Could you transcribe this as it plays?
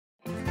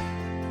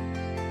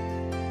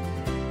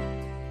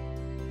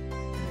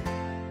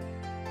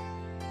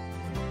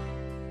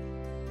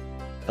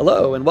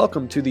Hello, and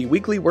welcome to the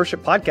weekly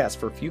worship podcast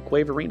for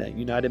Fuquay Arena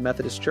United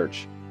Methodist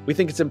Church. We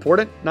think it's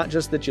important, not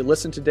just that you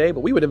listen today,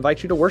 but we would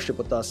invite you to worship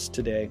with us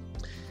today.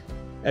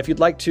 If you'd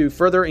like to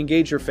further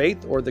engage your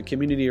faith or the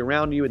community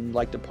around you and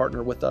like to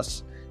partner with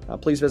us,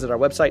 please visit our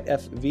website,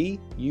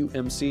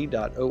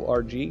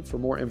 fvumc.org, for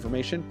more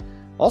information.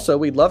 Also,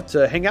 we'd love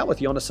to hang out with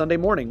you on a Sunday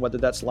morning, whether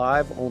that's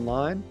live,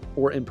 online,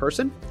 or in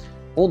person.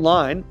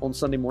 Online on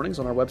Sunday mornings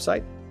on our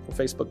website, or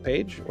Facebook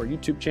page, or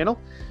YouTube channel.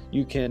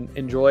 You can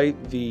enjoy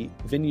the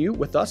venue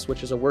with us,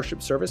 which is a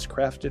worship service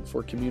crafted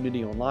for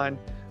community online,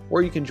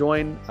 or you can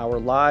join our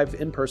live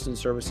in-person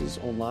services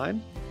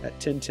online at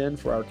 10:10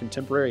 for our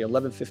contemporary,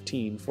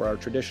 11:15 for our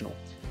traditional.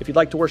 If you'd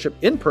like to worship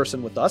in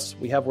person with us,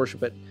 we have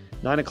worship at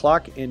 9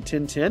 o'clock and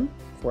 10:10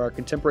 for our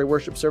contemporary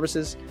worship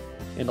services,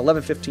 and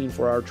 11:15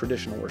 for our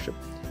traditional worship.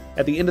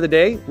 At the end of the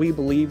day, we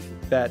believe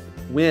that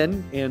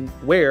when and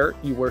where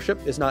you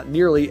worship is not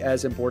nearly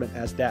as important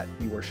as that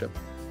you worship.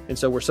 And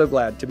so we're so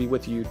glad to be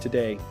with you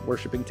today,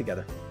 worshiping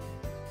together.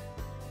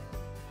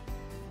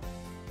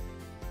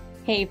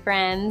 Hey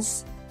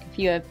friends, if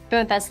you have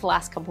been with us the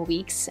last couple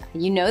weeks,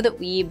 you know that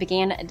we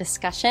began a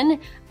discussion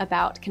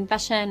about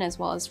confession as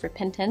well as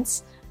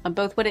repentance, on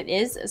both what it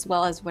is as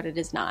well as what it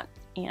is not.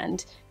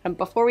 And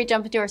before we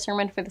jump into our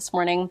sermon for this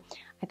morning,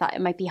 I thought it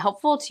might be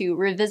helpful to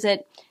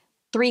revisit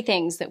three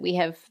things that we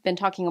have been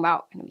talking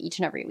about each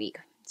and every week.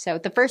 So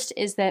the first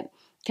is that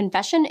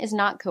confession is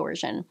not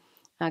coercion.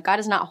 God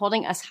is not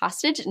holding us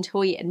hostage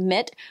until we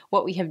admit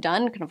what we have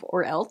done,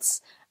 or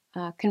else.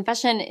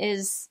 Confession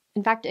is,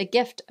 in fact, a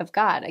gift of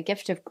God, a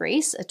gift of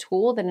grace, a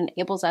tool that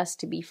enables us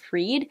to be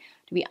freed,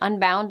 to be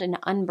unbound and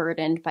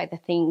unburdened by the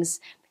things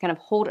that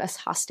hold us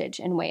hostage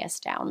and weigh us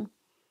down.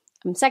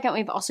 Second,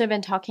 we've also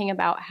been talking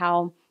about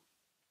how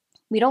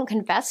we don't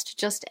confess to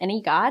just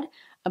any God,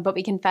 but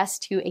we confess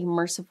to a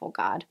merciful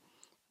God.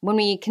 When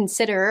we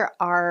consider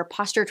our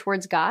posture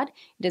towards God,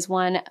 it is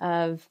one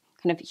of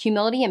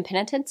humility and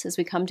penitence as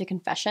we come to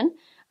confession.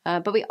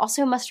 But we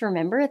also must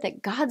remember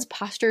that God's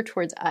posture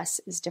towards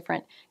us is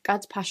different.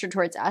 God's posture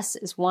towards us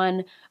is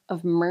one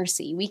of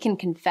mercy. We can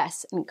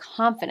confess in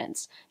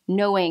confidence,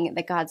 knowing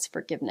that God's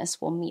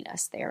forgiveness will meet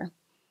us there.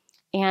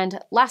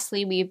 And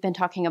lastly, we've been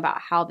talking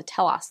about how the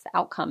telos, the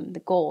outcome, the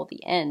goal,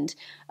 the end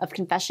of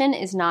confession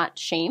is not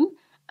shame,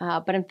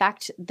 but in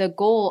fact, the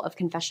goal of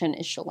confession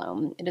is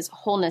shalom. It is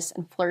wholeness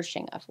and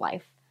flourishing of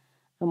life.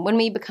 And when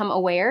we become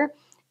aware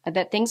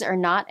that things are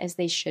not as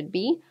they should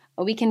be,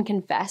 we can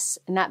confess,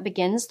 and that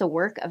begins the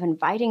work of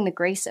inviting the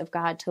grace of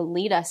God to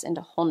lead us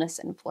into wholeness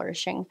and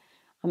flourishing.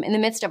 In the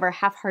midst of our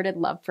half-hearted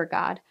love for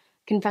God,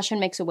 confession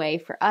makes a way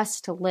for us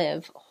to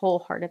live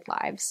wholehearted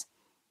lives.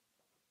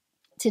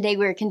 Today,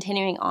 we're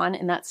continuing on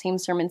in that same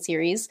sermon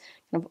series,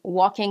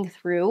 walking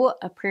through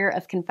a prayer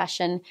of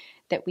confession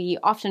that we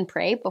often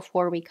pray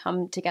before we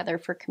come together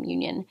for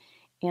communion.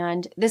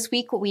 And this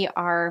week, we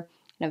are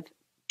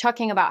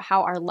talking about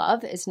how our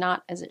love is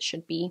not as it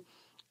should be.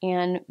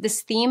 And this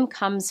theme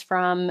comes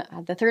from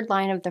the third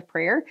line of the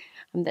prayer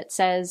that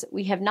says,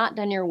 "We have not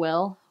done your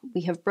will,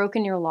 we have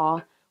broken your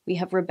law, we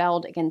have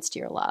rebelled against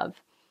your love."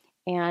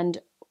 And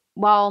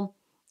while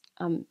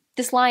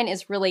this line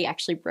is really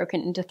actually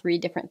broken into three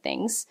different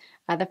things,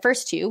 the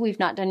first two, "we've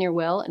not done your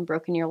will" and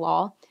 "broken your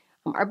law,"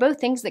 are both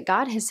things that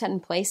God has set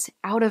in place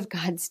out of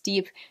God's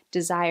deep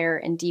desire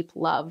and deep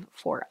love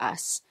for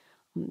us.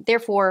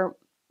 Therefore,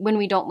 when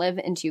we don't live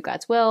into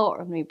God's will or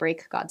when we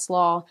break God's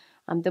law,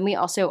 then we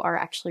also are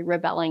actually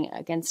rebelling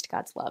against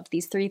God's love.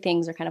 These three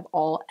things are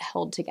all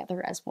held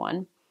together as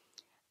one.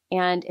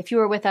 And if you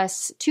were with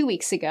us 2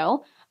 weeks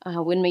ago,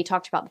 when we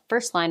talked about the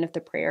first line of the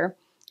prayer,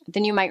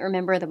 then you might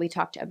remember that we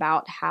talked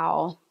about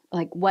how,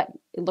 what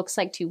it looks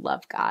like to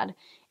love God,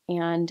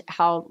 and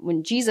how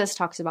when Jesus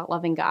talks about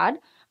loving God,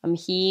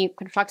 he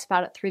talks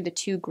about it through the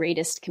two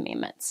greatest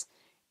commandments.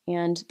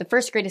 And the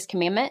first greatest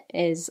commandment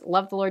is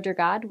love the Lord your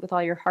God with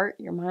all your heart,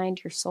 your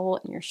mind, your soul,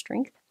 and your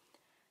strength.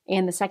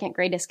 And the second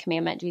greatest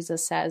commandment,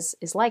 Jesus says,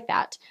 is like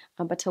that,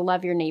 but to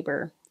love your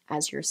neighbor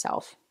as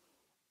yourself.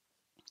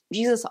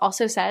 Jesus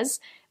also says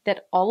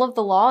that all of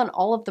the law and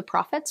all of the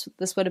prophets,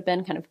 this would have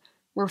been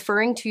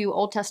referring to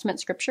Old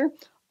Testament scripture,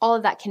 all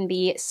of that can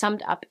be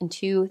summed up in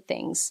two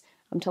things,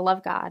 to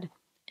love God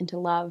and to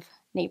love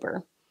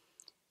neighbor.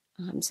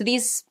 So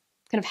these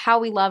how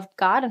we love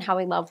God and how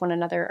we love one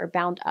another are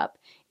bound up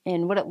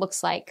in what it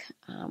looks like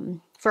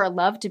for our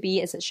love to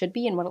be as it should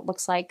be, and what it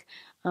looks like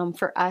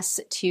for us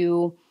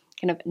to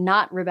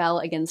not rebel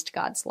against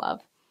God's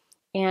love.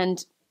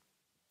 And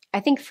I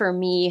think for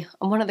me,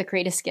 one of the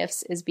greatest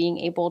gifts is being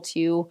able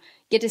to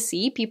get to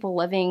see people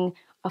living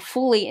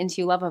fully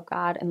into love of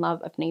God and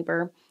love of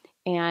neighbor.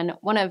 And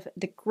one of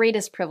the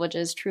greatest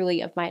privileges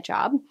truly of my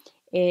job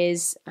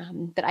is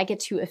that I get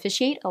to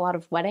officiate a lot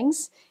of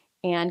weddings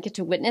and get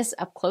to witness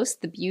up close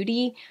the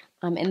beauty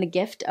and the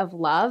gift of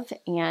love,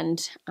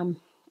 and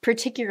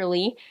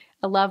particularly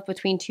a love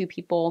between two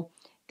people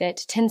that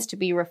tends to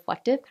be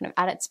reflective,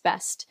 at its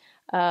best,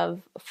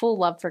 of full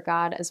love for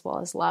God as well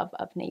as love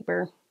of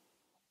neighbor.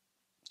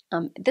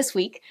 This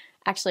week,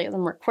 Actually, as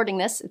I'm recording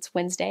this, it's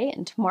Wednesday,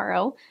 and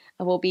tomorrow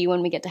will be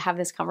when we get to have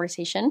this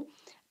conversation.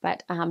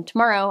 But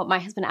tomorrow, my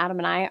husband Adam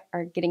and I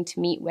are getting to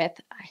meet with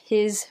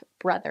his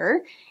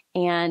brother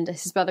and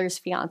his brother's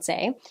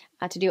fiance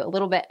to do a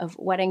little bit of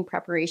wedding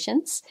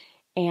preparations.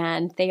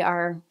 And they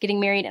are getting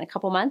married in a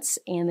couple months,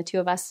 and the two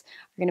of us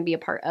are going to be a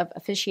part of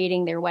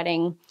officiating their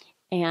wedding.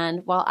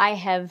 And while I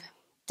have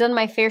done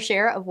my fair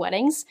share of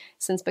weddings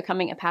since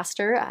becoming a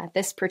pastor,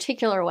 this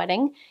particular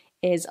wedding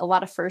is a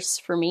lot of firsts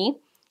for me.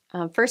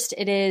 First,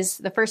 it is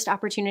the first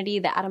opportunity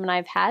that Adam and I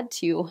have had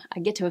to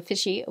get to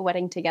officiate a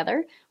wedding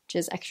together, which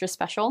is extra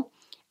special.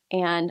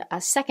 And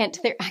second,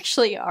 there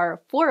actually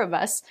are 4 of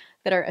us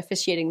that are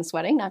officiating this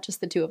wedding, not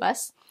just the 2 of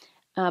us,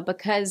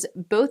 because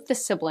both the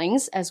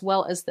siblings as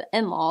well as the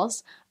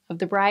in-laws of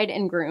the bride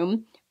and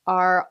groom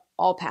are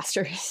all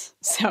pastors.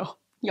 So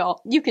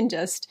y'all, you can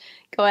just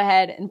go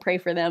ahead and pray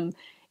for them.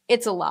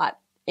 It's a lot.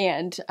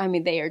 And I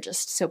mean, they are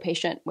just so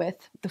patient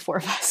with the 4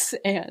 of us.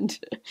 And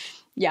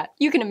yeah,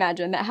 you can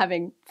imagine that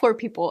having 4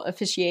 people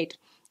officiate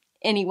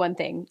any one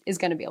thing is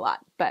going to be a lot,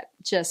 but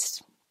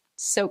just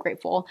so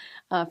grateful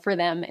for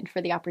them and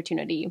for the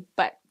opportunity.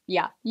 But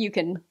yeah, you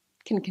can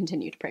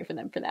continue to pray for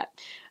them for that.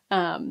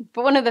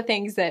 But one of the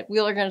things that we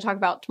are going to talk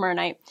about tomorrow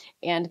night,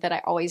 and that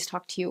I always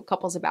talk to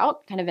couples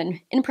about kind of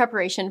in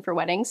preparation for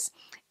weddings,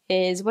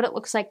 is what it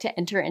looks like to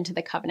enter into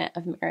the covenant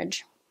of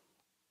marriage.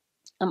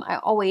 I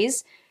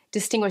always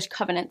distinguish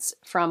covenants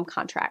from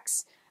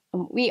contracts.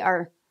 We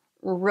are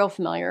real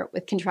familiar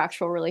with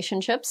contractual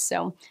relationships,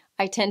 so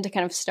I tend to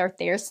kind of start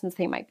there since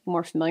they might be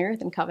more familiar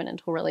than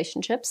covenantal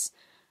relationships.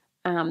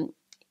 A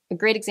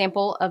great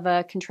example of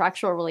a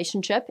contractual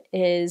relationship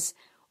is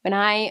when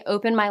I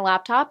open my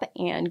laptop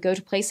and go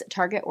to place a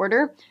Target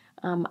order.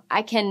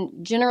 I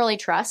can generally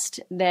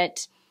trust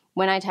that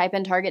when I type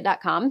in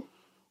target.com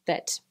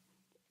that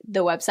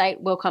the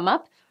website will come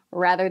up,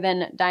 rather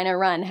than Dino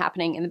Run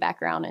happening in the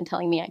background and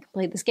telling me I can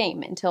play this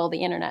game until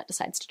the internet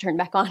decides to turn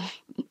back on.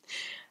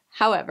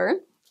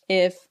 However,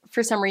 if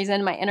for some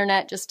reason my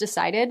internet just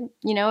decided,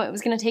 it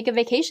was going to take a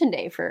vacation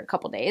day for a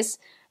couple days,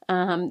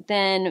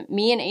 then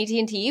me and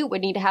AT&T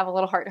would need to have a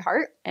little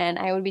heart-to-heart, and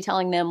I would be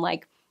telling them,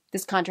 like,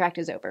 this contract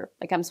is over.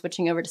 Like, I'm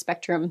switching over to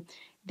Spectrum.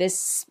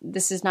 This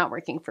is not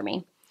working for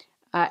me.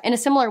 In a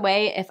similar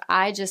way, if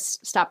I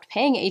just stopped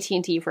paying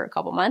AT&T for a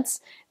couple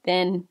months,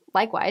 then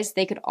likewise,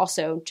 they could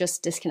also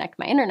just disconnect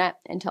my internet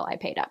until I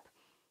paid up.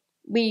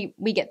 We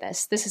get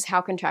this. This is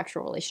how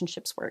contractual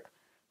relationships work.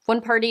 If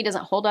one party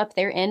doesn't hold up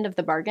their end of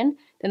the bargain,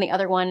 then the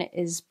other one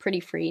is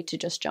pretty free to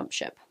just jump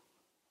ship.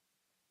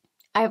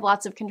 I have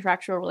lots of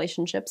contractual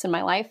relationships in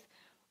my life.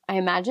 I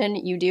imagine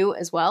you do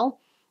as well.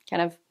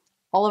 Kind of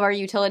all of our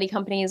utility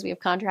companies we have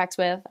contracts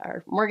with,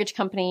 our mortgage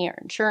company, our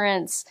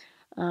insurance.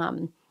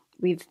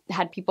 We've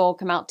had people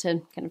come out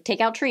to kind of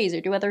take out trees or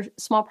do other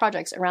small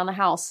projects around the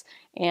house.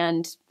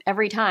 And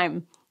every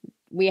time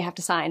we have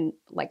to sign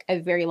like a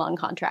very long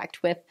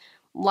contract with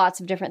lots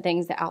of different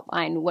things that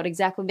outline what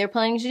exactly they're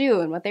planning to do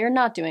and what they are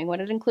not doing,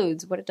 what it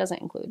includes, what it doesn't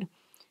include.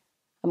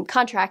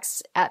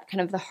 Contracts, at kind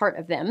of the heart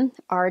of them,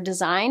 are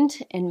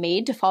designed and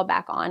made to fall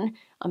back on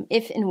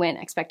if and when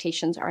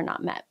expectations are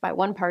not met by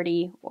one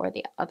party or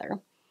the other.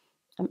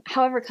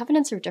 However,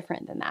 covenants are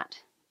different than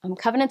that.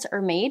 Covenants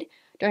are made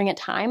during a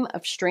time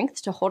of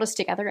strength to hold us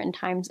together in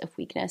times of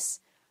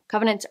weakness.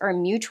 Covenants are a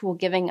mutual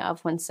giving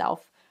of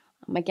oneself.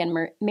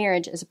 Again,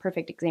 marriage is a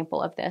perfect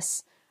example of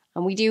this.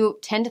 We do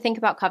tend to think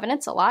about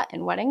covenants a lot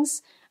in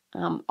weddings.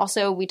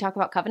 Also, we talk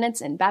about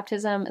covenants in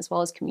baptism as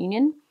well as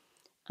communion.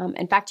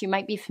 In fact, you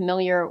might be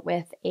familiar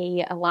with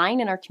a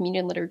line in our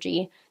communion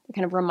liturgy that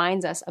kind of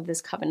reminds us of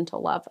this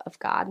covenantal love of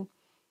God.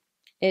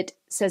 It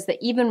says that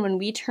even when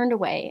we turned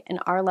away and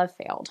our love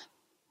failed,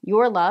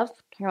 your love,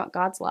 talking about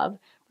God's love,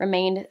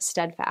 remained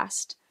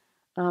steadfast.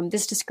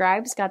 This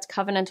describes God's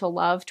covenantal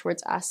love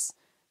towards us.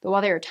 That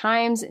while there are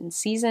times and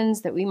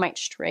seasons that we might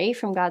stray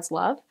from God's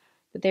love,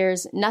 that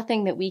there's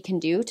nothing that we can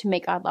do to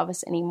make God love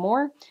us any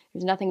more.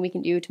 There's nothing we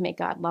can do to make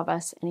God love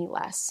us any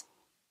less.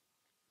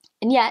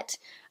 And yet,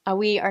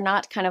 we are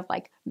not kind of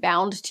like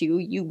bound to,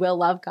 you will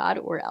love God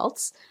or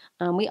else.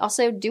 We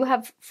also do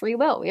have free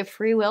will. We have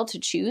free will to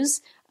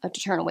choose to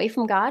turn away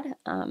from God.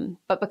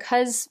 But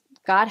because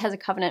God has a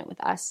covenant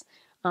with us,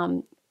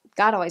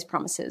 God always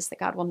promises that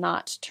God will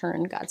not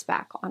turn God's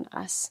back on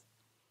us.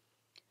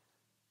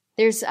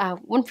 There's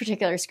one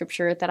particular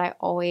scripture that I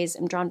always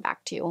am drawn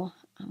back to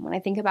when I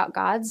think about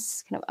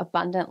God's kind of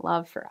abundant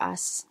love for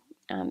us.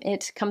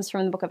 It comes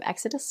from the book of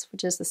Exodus,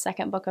 which is the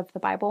second book of the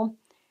Bible.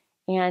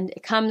 And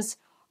it comes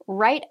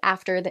right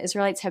after the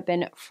Israelites have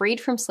been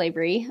freed from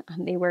slavery.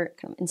 They were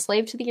kind of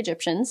enslaved to the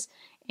Egyptians,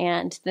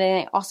 and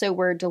they also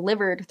were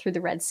delivered through the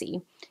Red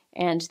Sea.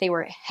 And they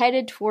were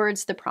headed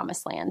towards the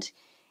Promised Land.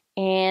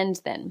 And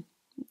then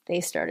they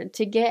started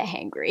to get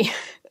hangry,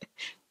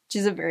 which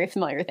is a very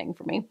familiar thing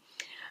for me,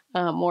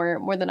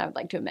 more than I would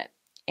like to admit.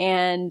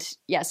 And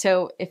yeah,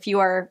 so if you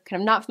are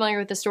kind of not familiar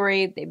with the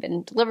story, they've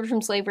been delivered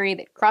from slavery.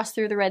 They crossed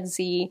through the Red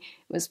Sea.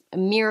 It was a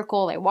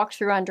miracle. They walked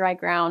through on dry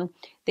ground.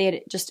 They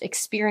had just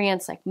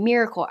experienced like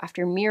miracle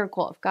after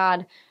miracle of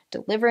God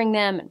delivering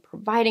them and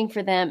providing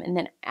for them. And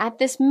then at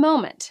this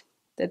moment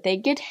that they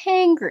get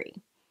hangry,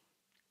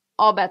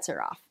 all bets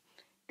are off.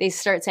 They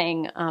start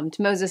saying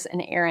to Moses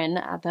and Aaron,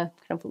 the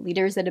kind of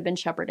leaders that have been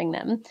shepherding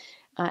them,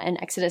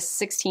 in Exodus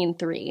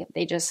 16:3,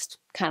 they just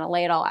kind of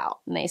lay it all out.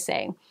 And they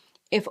say,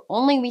 if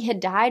only we had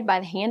died by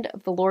the hand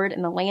of the Lord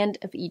in the land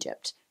of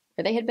Egypt,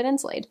 where they had been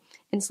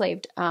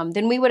enslaved,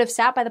 then we would have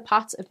sat by the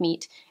pots of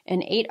meat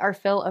and ate our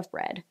fill of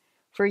bread.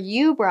 For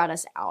you brought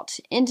us out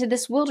into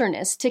this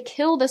wilderness to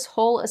kill this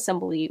whole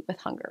assembly with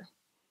hunger.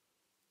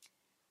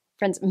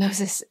 Friends,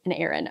 Moses and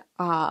Aaron,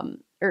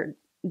 or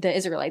the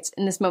Israelites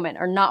in this moment,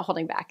 are not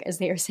holding back as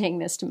they are saying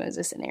this to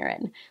Moses and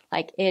Aaron.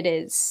 Like, it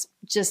is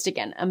just,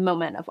 again, a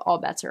moment of all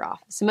bets are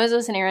off. So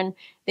Moses and Aaron,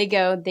 they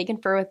go, they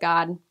confer with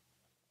God.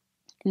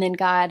 And then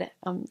God,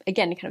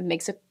 again, kind of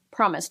makes a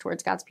promise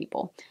towards God's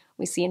people.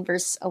 We see in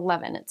verse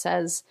 11, it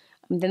says,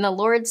 then the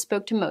Lord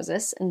spoke to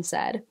Moses and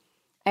said,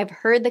 I have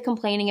heard the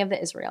complaining of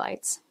the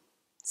Israelites.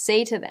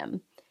 Say to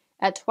them,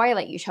 at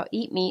twilight you shall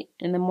eat meat,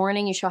 and in the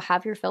morning you shall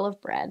have your fill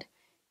of bread.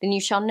 Then you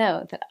shall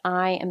know that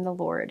I am the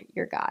Lord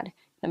your God.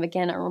 And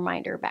again, a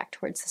reminder back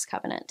towards this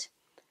covenant.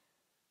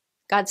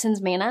 God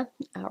sends manna,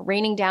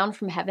 raining down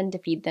from heaven to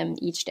feed them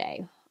each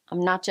day.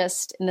 Not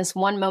just in this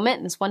one moment,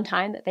 in this one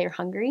time that they are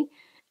hungry,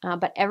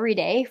 but every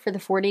day for the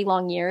 40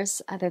 long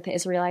years that the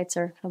Israelites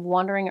are kind of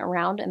wandering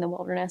around in the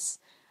wilderness,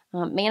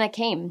 manna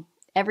came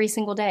every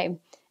single day.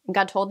 And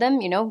God told them,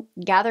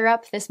 gather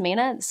up this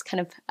manna, this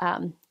kind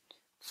of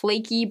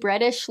flaky,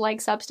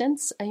 breadish-like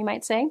substance, you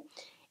might say.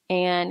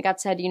 And God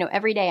said,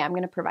 every day I'm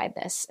going to provide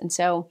this. And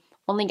so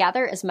only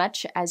gather as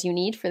much as you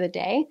need for the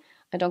day.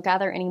 Don't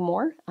gather any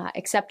more,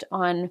 except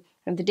on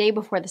the day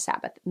before the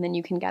Sabbath. And then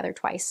you can gather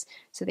twice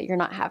so that you're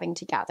not having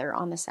to gather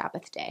on the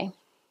Sabbath day.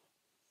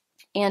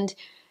 And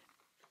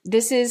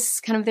this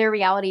is kind of their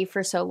reality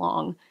for so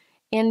long.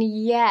 And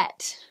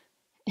yet,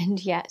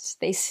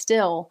 they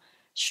still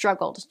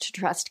struggled to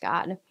trust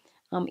God.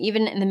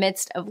 Even in the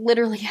midst of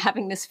literally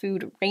having this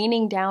food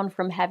raining down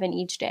from heaven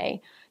each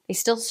day, they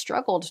still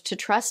struggled to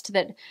trust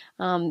that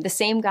the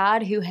same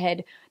God who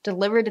had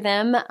delivered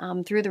them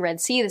through the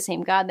Red Sea, the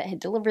same God that had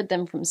delivered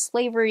them from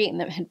slavery and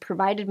that had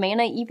provided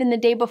manna even the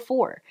day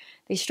before,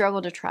 they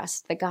struggled to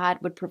trust that God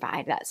would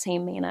provide that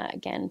same manna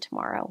again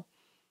tomorrow.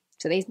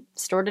 So they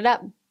stored it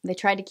up. They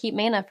tried to keep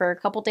manna for a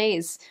couple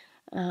days,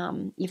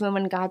 even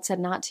when God said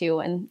not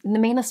to. And the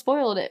manna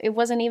spoiled. It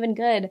wasn't even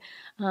good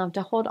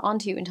to hold on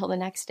to until the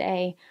next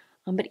day.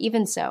 But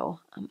even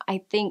so, I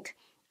think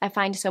I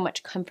find so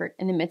much comfort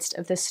in the midst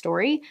of this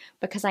story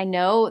because I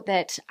know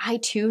that I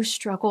too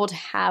struggle to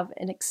have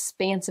an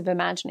expansive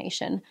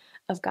imagination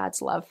of God's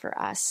love for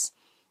us.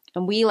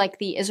 And we, like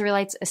the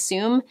Israelites,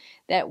 assume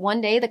that one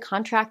day the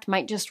contract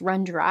might just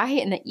run dry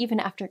and that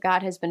even after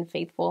God has been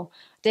faithful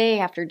day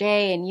after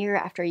day and year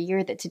after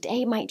year, that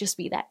today might just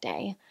be that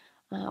day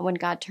when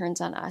God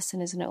turns on us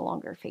and is no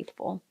longer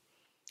faithful.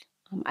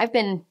 I've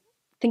been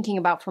thinking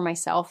about for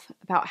myself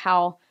about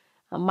how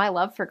my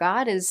love for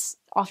God is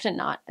often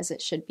not as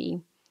it should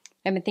be.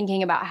 I've been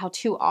thinking about how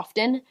too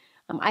often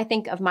I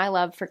think of my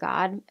love for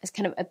God as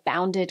kind of a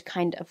bounded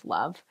kind of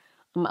love.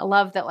 A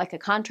love that, like a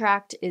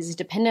contract, is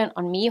dependent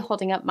on me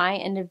holding up my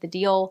end of the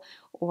deal,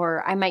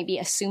 or I might be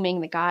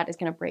assuming that God is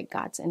going to break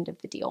God's end of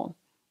the deal.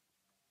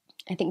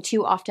 I think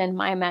too often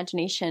my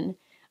imagination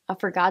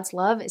for God's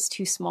love is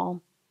too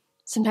small.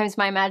 Sometimes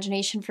my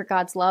imagination for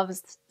God's love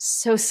is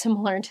so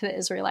similar to the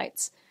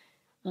Israelites.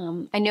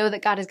 I know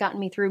that God has gotten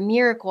me through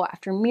miracle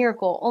after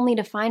miracle, only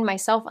to find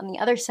myself on the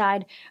other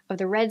side of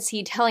the Red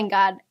Sea telling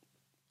God,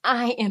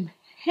 I am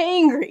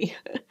hangry.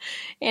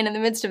 And in the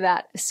midst of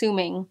that,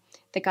 assuming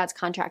that God's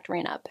contract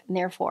ran up, and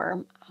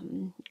therefore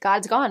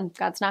God's gone.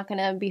 God's not going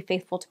to be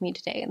faithful to me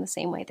today in the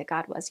same way that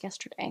God was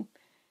yesterday.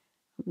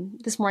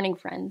 This morning,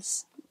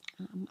 friends,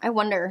 I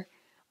wonder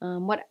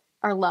what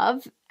our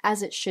love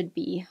as it should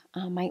be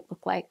might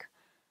look like.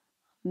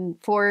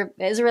 For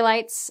the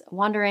Israelites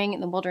wandering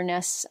in the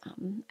wilderness,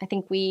 I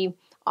think we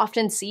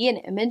often see an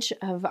image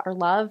of our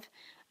love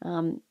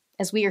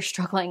as we are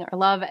struggling, our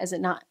love as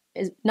it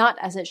is not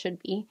as it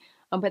should be.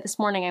 But this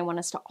morning, I want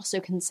us to also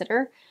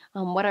consider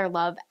what our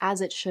love as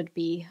it should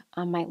be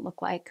might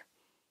look like.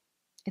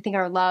 I think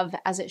our love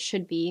as it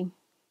should be,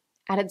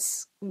 at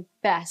its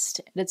best,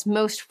 at its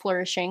most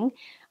flourishing,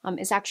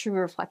 is actually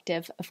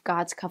reflective of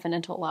God's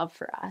covenantal love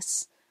for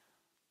us.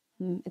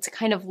 It's a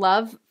kind of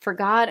love for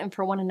God and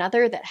for one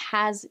another that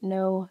has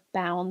no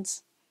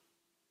bounds.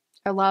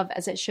 Our love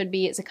as it should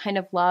be is a kind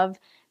of love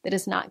that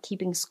is not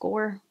keeping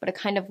score, but a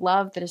kind of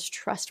love that is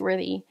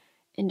trustworthy,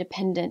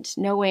 independent,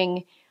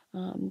 knowing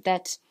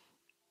that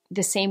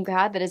the same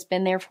God that has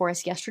been there for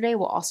us yesterday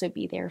will also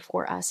be there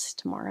for us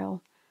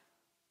tomorrow.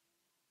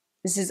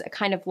 This is a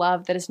kind of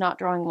love that is not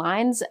drawing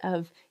lines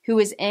of who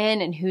is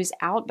in and who's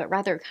out, but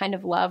rather a kind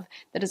of love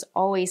that is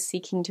always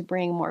seeking to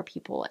bring more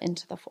people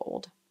into the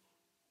fold.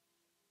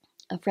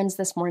 friends,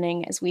 this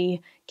morning, as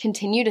we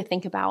continue to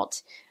think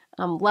about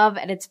love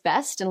at its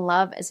best and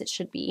love as it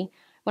should be,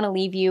 I want to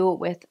leave you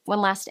with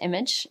one last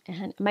image.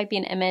 And it might be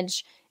an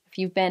image, if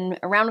you've been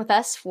around with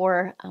us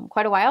for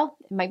quite a while,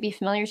 it might be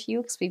familiar to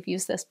you because we've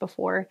used this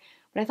before,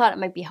 but I thought it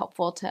might be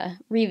helpful to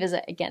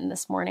revisit again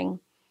this morning.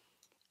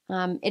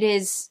 It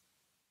is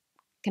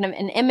kind of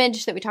an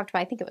image that we talked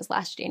about, I think it was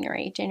last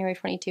January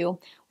 22,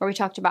 where we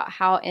talked about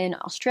how in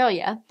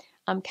Australia,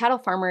 cattle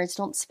farmers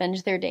don't spend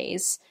their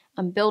days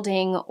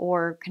building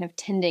or kind of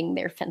tending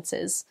their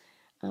fences,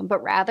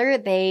 but rather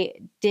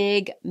they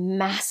dig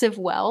massive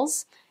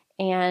wells,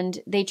 and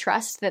they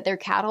trust that their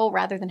cattle,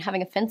 rather than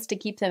having a fence to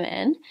keep them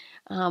in,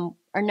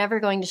 are never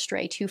going to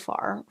stray too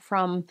far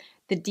from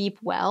the deep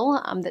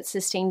well that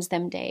sustains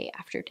them day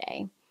after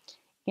day.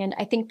 And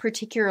I think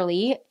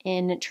particularly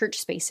in church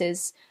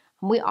spaces,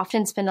 we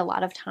often spend a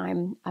lot of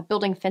time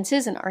building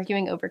fences and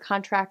arguing over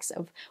contracts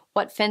of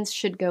what fence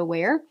should go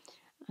where.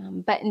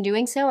 But in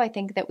doing so, I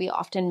think that we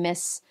often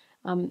miss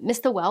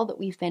the well that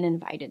we've been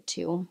invited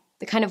to,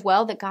 the kind of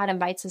well that God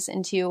invites us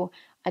into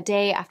a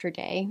day after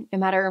day, no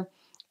matter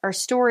our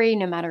story,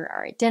 no matter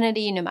our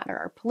identity, no matter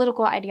our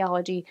political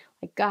ideology.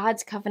 Like,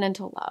 God's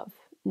covenantal love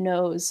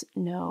knows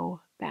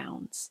no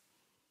bounds.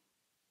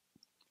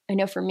 I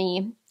know for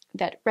me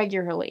that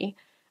regularly,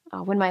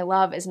 when my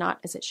love is not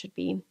as it should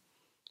be,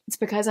 it's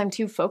because I'm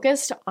too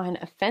focused on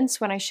a fence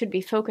when I should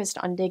be focused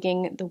on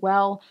digging the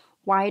well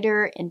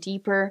wider and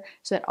deeper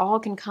so that all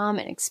can come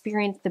and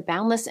experience the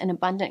boundless and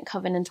abundant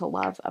covenantal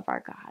love of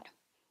our God.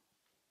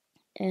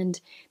 And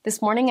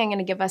this morning, I'm going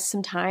to give us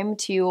some time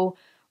to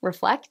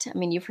reflect. I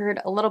mean, you've heard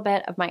a little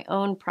bit of my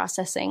own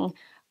processing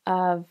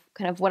of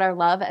kind of what our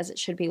love as it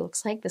should be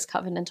looks like, this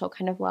covenantal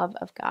kind of love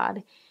of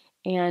God.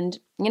 And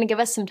I'm going to give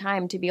us some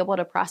time to be able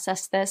to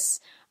process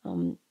this.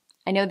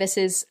 I know this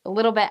is a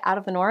little bit out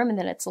of the norm and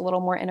that it's a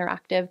little more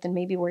interactive than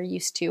maybe we're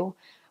used to,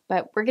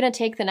 but we're going to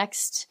take the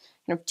next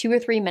 2 or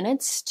 3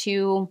 minutes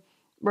to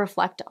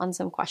reflect on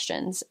some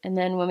questions. And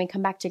then when we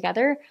come back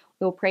together,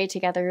 we'll pray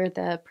together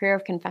the prayer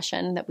of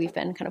confession that we've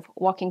been kind of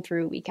walking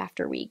through week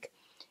after week.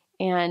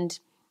 And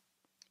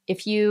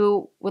if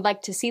you would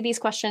like to see these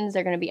questions,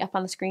 they're going to be up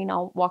on the screen.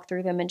 I'll walk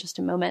through them in just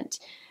a moment.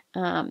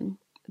 They'll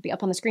be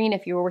up on the screen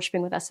if you were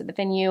worshiping with us at the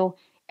venue.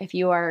 If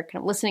you are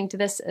kind of listening to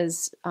this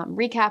as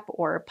recap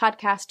or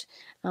podcast,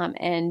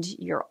 and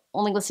you're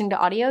only listening to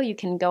audio, you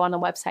can go on the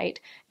website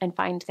and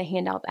find the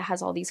handout that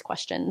has all these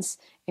questions,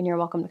 and you're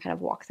welcome to kind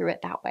of walk through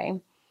it that way.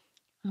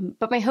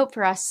 But my hope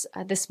for us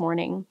this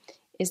morning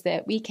is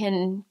that we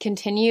can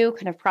continue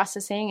kind of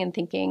processing and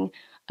thinking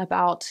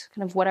about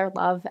kind of what our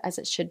love as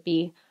it should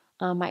be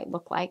might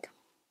look like.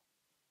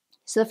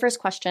 So the first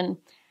question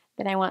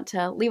that I want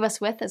to leave us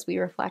with as we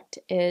reflect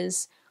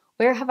is,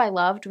 where have I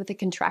loved with a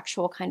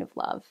contractual kind of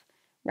love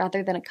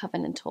rather than a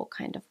covenantal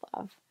kind of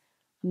love?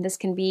 And this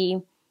can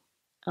be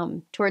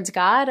towards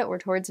God or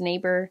towards a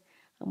neighbor,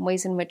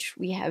 ways in which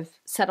we have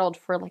settled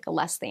for like a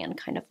less than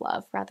kind of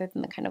love rather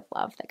than the kind of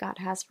love that God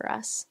has for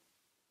us.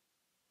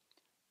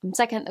 And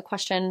second, the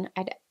question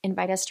I'd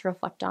invite us to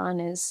reflect on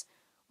is,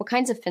 what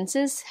kinds of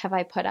fences have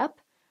I put up?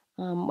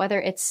 Whether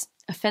it's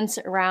a fence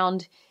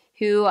around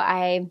who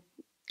I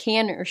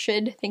can or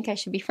should think I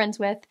should be friends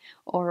with,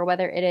 or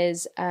whether it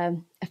is a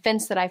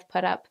fence that I've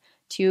put up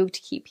to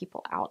keep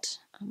people out.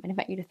 I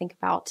invite you to think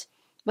about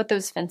what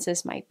those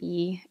fences might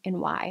be and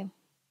why.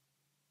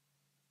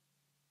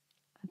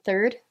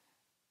 Third, I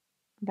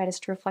invite us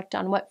to reflect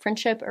on what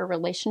friendship or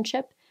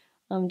relationship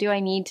do I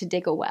need to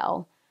dig a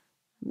well?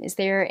 Is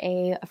there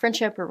a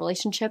friendship or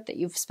relationship that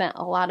you've spent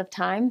a lot of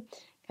time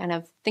kind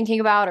of thinking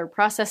about or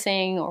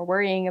processing or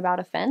worrying about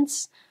a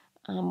fence,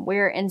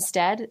 where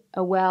instead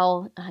a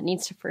well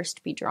needs to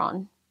first be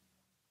drawn?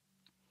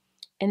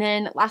 And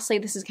then lastly,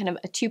 this is kind of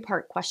a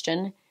two-part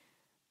question.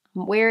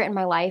 Where in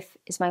my life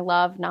is my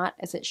love not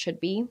as it should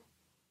be?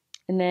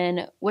 And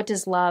then what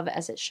does love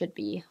as it should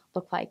be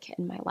look like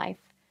in my life?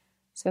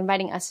 So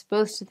inviting us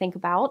both to think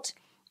about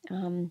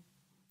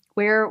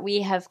where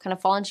we have kind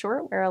of fallen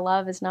short, where our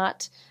love is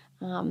not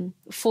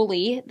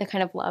fully the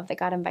kind of love that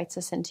God invites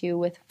us into,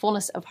 with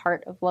fullness of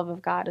heart of love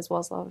of God as well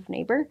as love of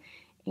neighbor.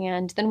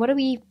 And then what are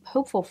we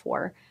hopeful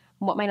for?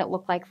 What might it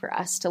look like for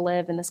us to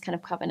live in this kind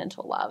of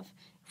covenantal love?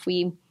 If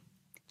we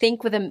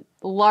think with a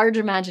large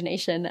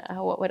imagination,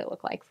 what would it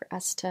look like for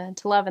us to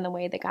love in the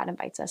way that God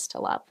invites us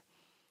to love?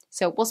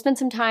 So we'll spend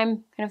some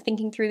time kind of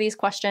thinking through these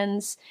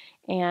questions.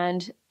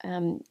 And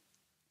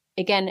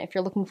again, if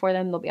you're looking for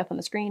them, they'll be up on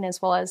the screen,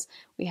 as well as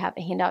we have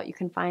a handout you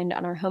can find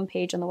on our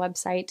homepage on the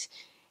website.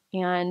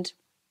 And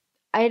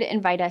I'd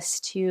invite us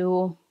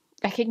to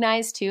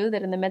recognize too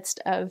that in the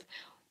midst of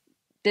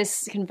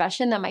this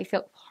confession that might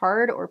feel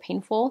hard or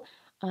painful,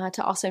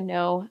 to also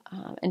know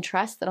and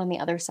trust that on the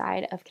other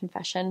side of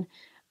confession,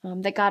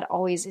 that God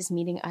always is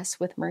meeting us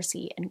with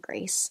mercy and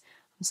grace.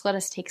 So let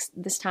us take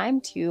this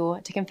time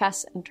to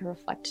confess and to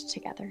reflect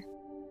together.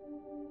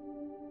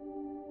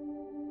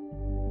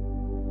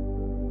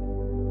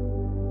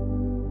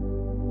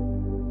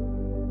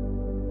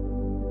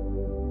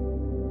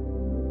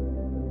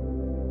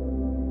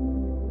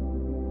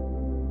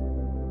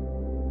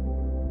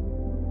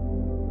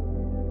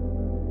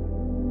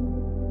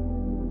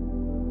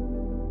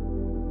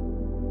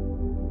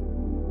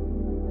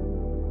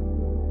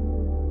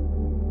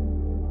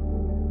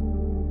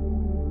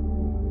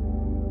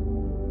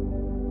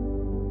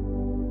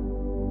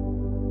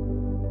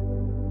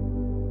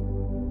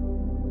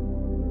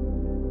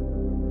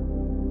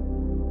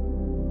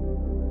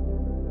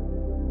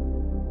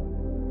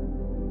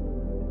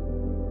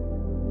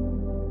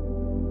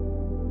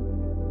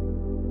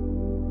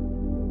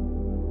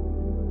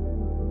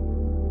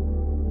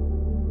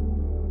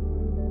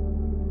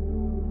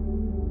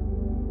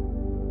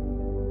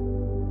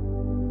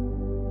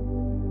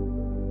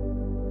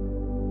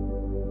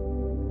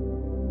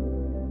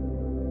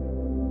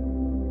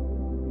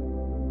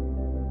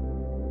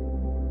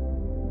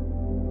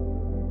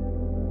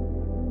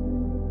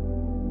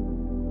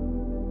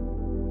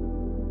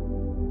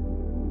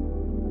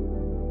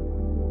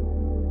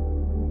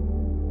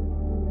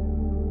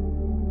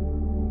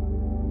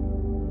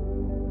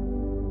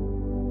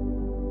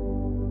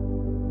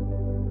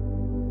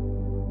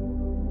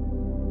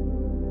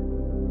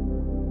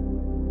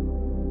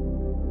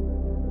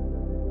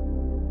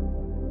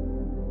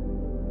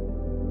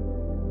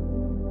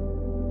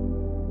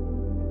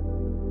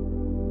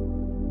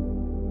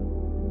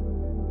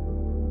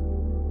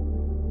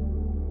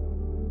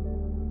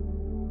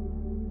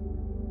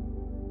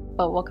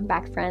 Well, welcome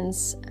back,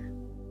 friends.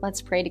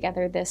 Let's pray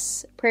together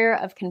this prayer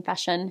of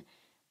confession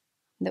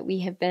that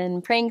we have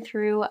been praying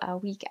through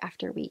week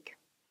after week.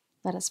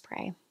 Let us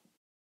pray.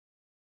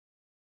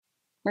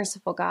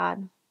 Merciful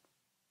God,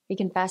 we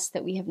confess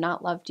that we have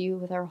not loved you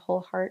with our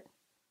whole heart.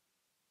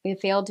 We have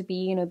failed to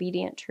be an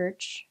obedient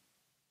church.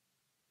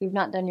 We have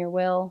not done your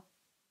will.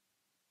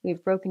 We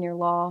have broken your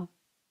law.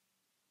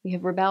 We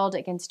have rebelled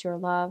against your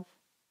love.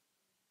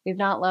 We have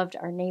not loved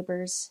our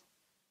neighbors.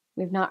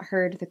 We have not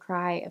heard the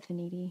cry of the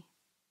needy.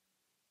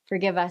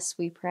 Forgive us,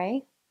 we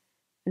pray,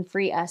 and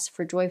free us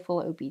for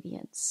joyful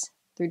obedience.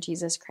 Through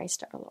Jesus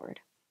Christ our Lord.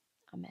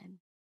 Amen.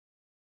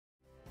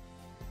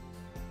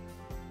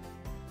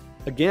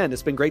 Again,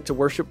 it's been great to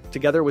worship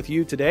together with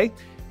you today.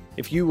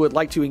 If you would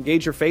like to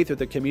engage your faith with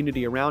the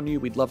community around you,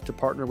 we'd love to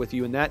partner with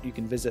you in that. You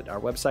can visit our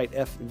website,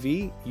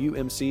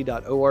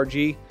 fvumc.org,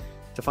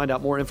 to find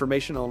out more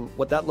information on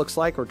what that looks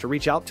like or to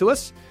reach out to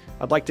us.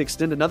 I'd like to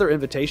extend another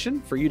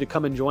invitation for you to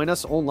come and join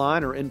us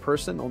online or in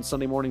person on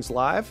Sunday mornings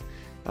live.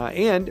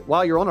 And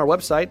while you're on our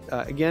website,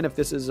 again, if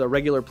this is a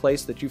regular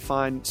place that you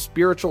find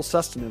spiritual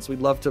sustenance, we'd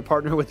love to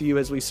partner with you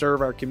as we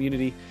serve our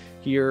community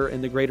here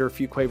in the greater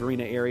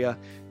Fuquay-Varina area.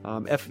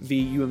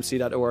 fvumc.org/give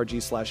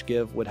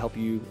would help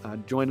you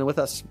join in with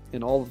us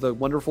in all of the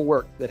wonderful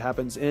work that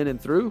happens in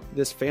and through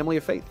this family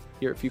of faith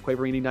here at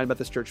Fuquay-Varina United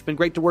Methodist Church. It's been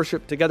great to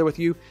worship together with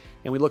you,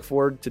 and we look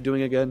forward to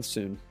doing it again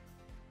soon.